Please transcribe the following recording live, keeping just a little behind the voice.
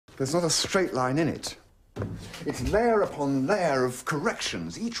There's not a straight line in it. It's layer upon layer of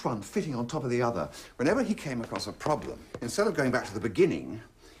corrections, each one fitting on top of the other. Whenever he came across a problem, instead of going back to the beginning,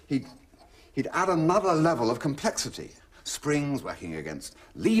 he'd add another level of complexity. Springs working against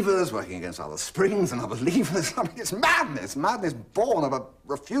levers, working against other springs and other levers. I mean, it's madness. Madness born of a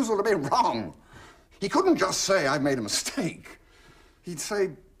refusal to be wrong. He couldn't just say, I've made a mistake. He'd say,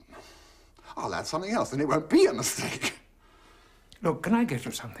 I'll add something else, and it won't be a mistake. Look, can I get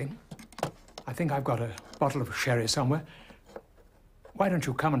you something? I think I've got a bottle of sherry somewhere. Why don't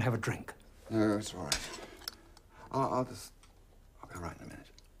you come and have a drink? No, it's all right. I'll be all right in a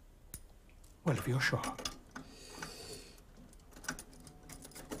minute. Well, if you're sure.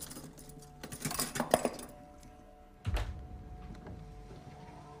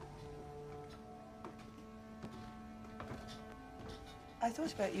 I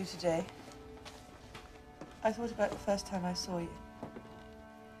thought about you today. I thought about the first time I saw you.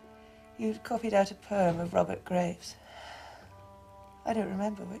 You'd copied out a poem of Robert Graves. I don't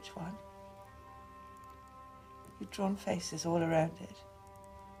remember which one. You'd drawn faces all around it.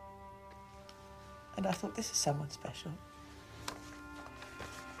 And I thought, this is someone special.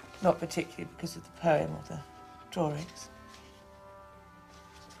 Not particularly because of the poem or the drawings.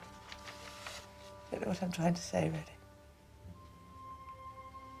 I don't know what I'm trying to say, really.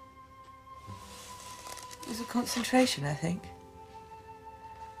 It was a concentration, I think.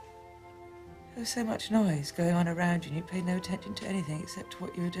 There was so much noise going on around you, and you paid no attention to anything except to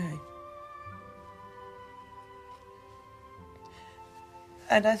what you were doing.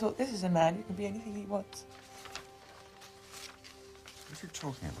 And I thought, this is a man who can be anything he wants. What are you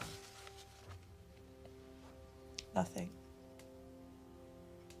talking about? Nothing.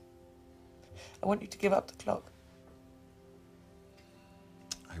 I want you to give up the clock.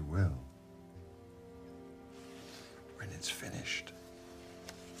 I will. When it's finished.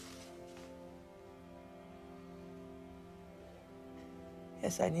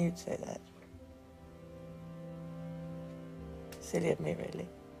 Yes, I knew you'd say that. Silly of me, really.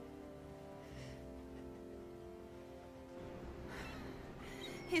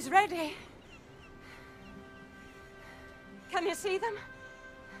 He's ready. Can you see them?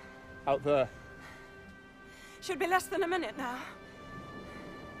 Out there. Should be less than a minute now.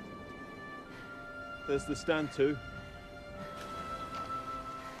 There's the stand too.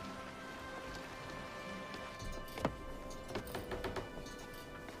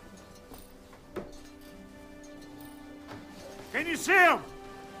 Can you see him?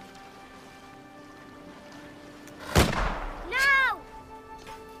 No!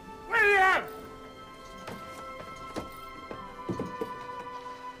 William!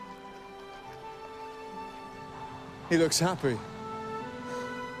 He looks happy.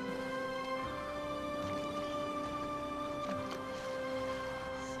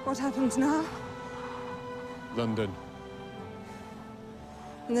 What happens now? London.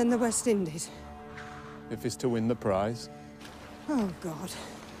 And then the West Indies. If it's to win the prize. Oh, God.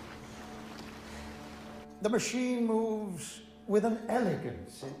 The machine moves with an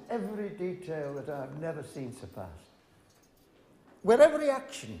elegance in every detail that I've never seen surpassed. Where every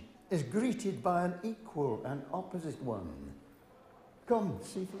action is greeted by an equal and opposite one. Come,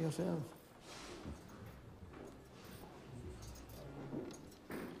 see for yourselves.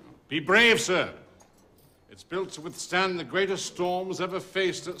 Be brave, sir. It's built to withstand the greatest storms ever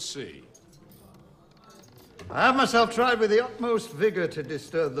faced at sea. I have myself tried with the utmost vigor to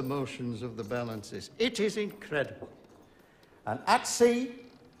disturb the motions of the balances. It is incredible. And at sea,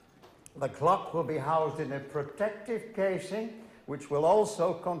 the clock will be housed in a protective casing which will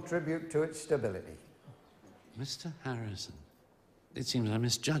also contribute to its stability. Mr. Harrison, it seems I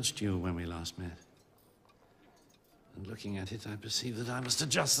misjudged you when we last met. And looking at it, I perceive that I must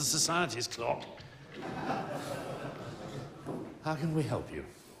adjust the Society's clock. How can we help you?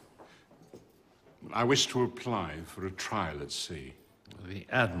 I wish to apply for a trial at sea. The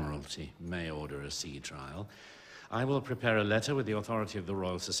Admiralty may order a sea trial. I will prepare a letter with the authority of the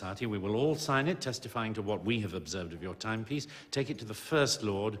Royal Society. We will all sign it, testifying to what we have observed of your timepiece. Take it to the First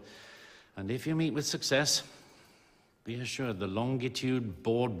Lord, and if you meet with success, be assured the Longitude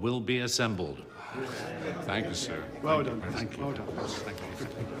board will be assembled. Thank you, sir. Well done. Thank you. Well done. Thank you.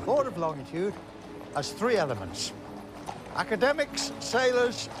 The Board of Longitude has three elements: academics,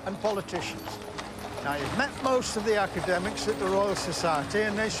 sailors, and politicians. Now, you've met most of the academics at the Royal Society,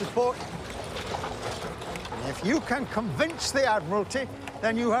 and they support you. And if you can convince the Admiralty,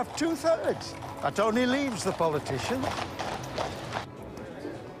 then you have 2/3. That only leaves the politicians.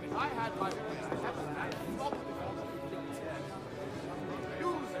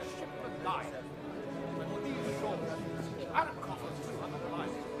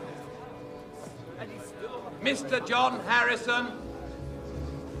 Mr. John Harrison.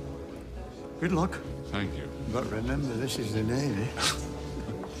 Good luck. Thank you. But remember, this is the Navy.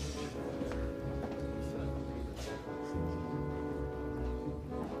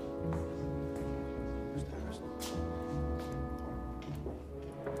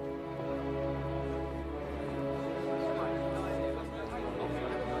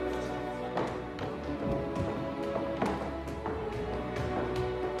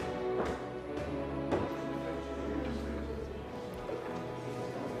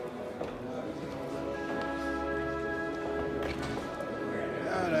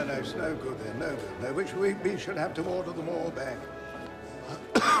 No, it's no good then, no good. No, which we should have to order them all back.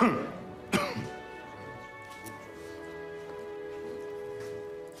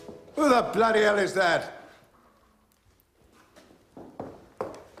 Who the bloody hell is that?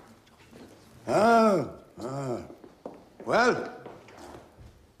 Well?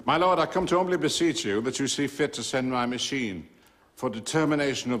 My lord, I come to humbly beseech you that you see fit to send my machine for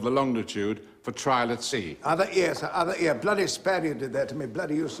determination of the longitude for trial at sea. Bloody Spaniard did that to me.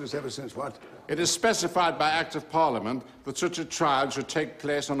 Bloody useless ever since what? It is specified by Act of Parliament that such a trial should take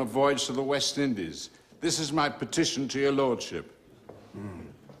place on a voyage to the West Indies. This is my petition to your lordship.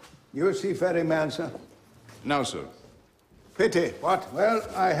 You a seafaring man, sir? No, sir. Pity. What? Well,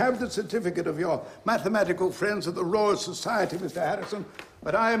 I have the certificate of your mathematical friends of the Royal Society, Mr. Harrison,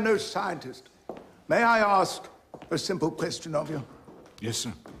 but I am no scientist. May I ask a simple question of you? Yes,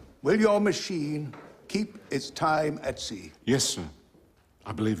 sir. Will your machine keep its time at sea? Yes, sir.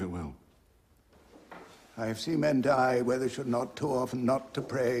 I believe it will. I have seen men die where they should not, too often not to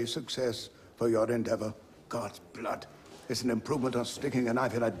pray success for your endeavor. God's blood. It's an improvement on sticking a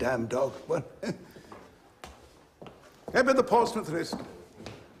knife in a damn dog. Well, give me the Portsmouth list.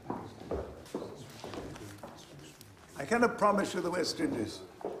 I cannot promise you the West Indies,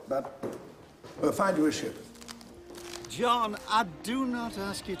 but we'll find you a ship. John, I do not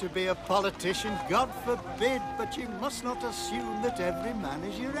ask you to be a politician, God forbid, but you must not assume that every man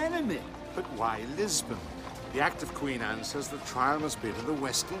is your enemy. But why Lisbon? The Act of Queen Anne says the trial must be to the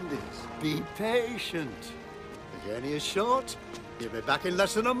West Indies. Be patient. The journey is short. You'll be back in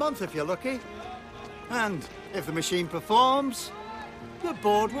less than a month if you're lucky. And if the machine performs, the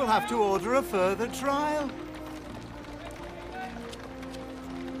board will have to order a further trial.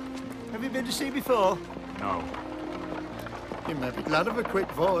 Have you been to sea before? No. You may be glad of a quick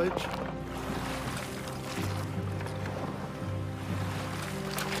voyage.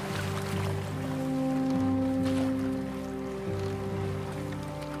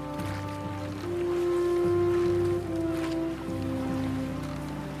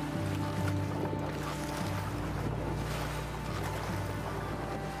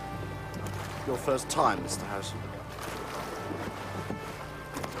 Your first time, Mr. Harrison.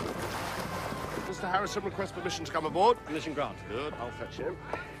 Mr. Harrison requests permission to come aboard. Permission granted. Good, I'll fetch him.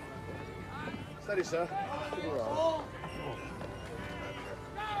 Steady, sir. Give me a roll.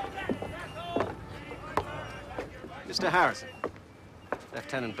 Mr. Harrison.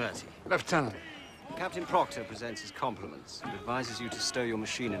 Lieutenant Bertie. Lieutenant. Captain Proctor presents his compliments and advises you to stow your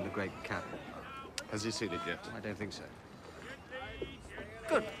machine in the great cabin. Has he seen it yet? I don't think so.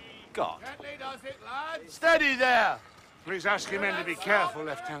 Good God. Steady there! Please ask your men to be careful,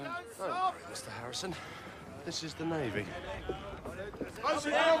 Lieutenant. Don't worry, Mr. Harrison. This is the Navy.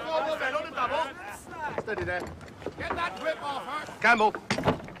 Steady there. Get that whip off her! Campbell.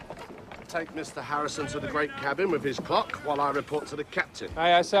 Take Mr. Harrison to the great cabin with his clock while I report to the captain.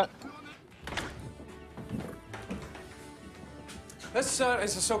 Aye, aye, sir. This, sir,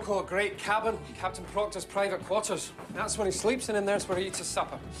 is the so-called great cabin, Captain Proctor's private quarters. That's where he sleeps, and in there's where he eats his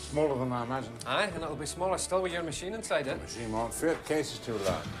supper. Smaller than I imagined. Aye, and it'll be smaller still with your machine inside it. Machine won't fit. Case is too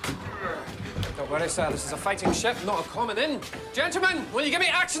large. Don't worry, sir. This is a fighting ship, not a common inn. Gentlemen, will you give me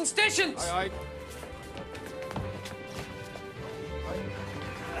action stations? Aye, aye.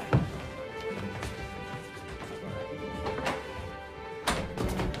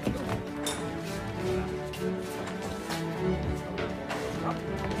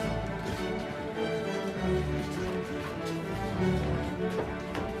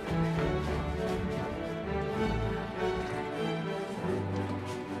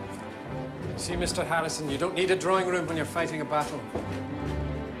 See, Mr. Harrison, you don't need a drawing room when you're fighting a battle.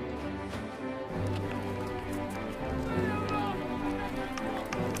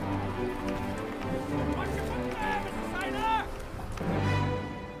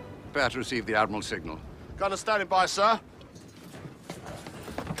 Better receive the Admiral's signal. Gunner standing by, sir.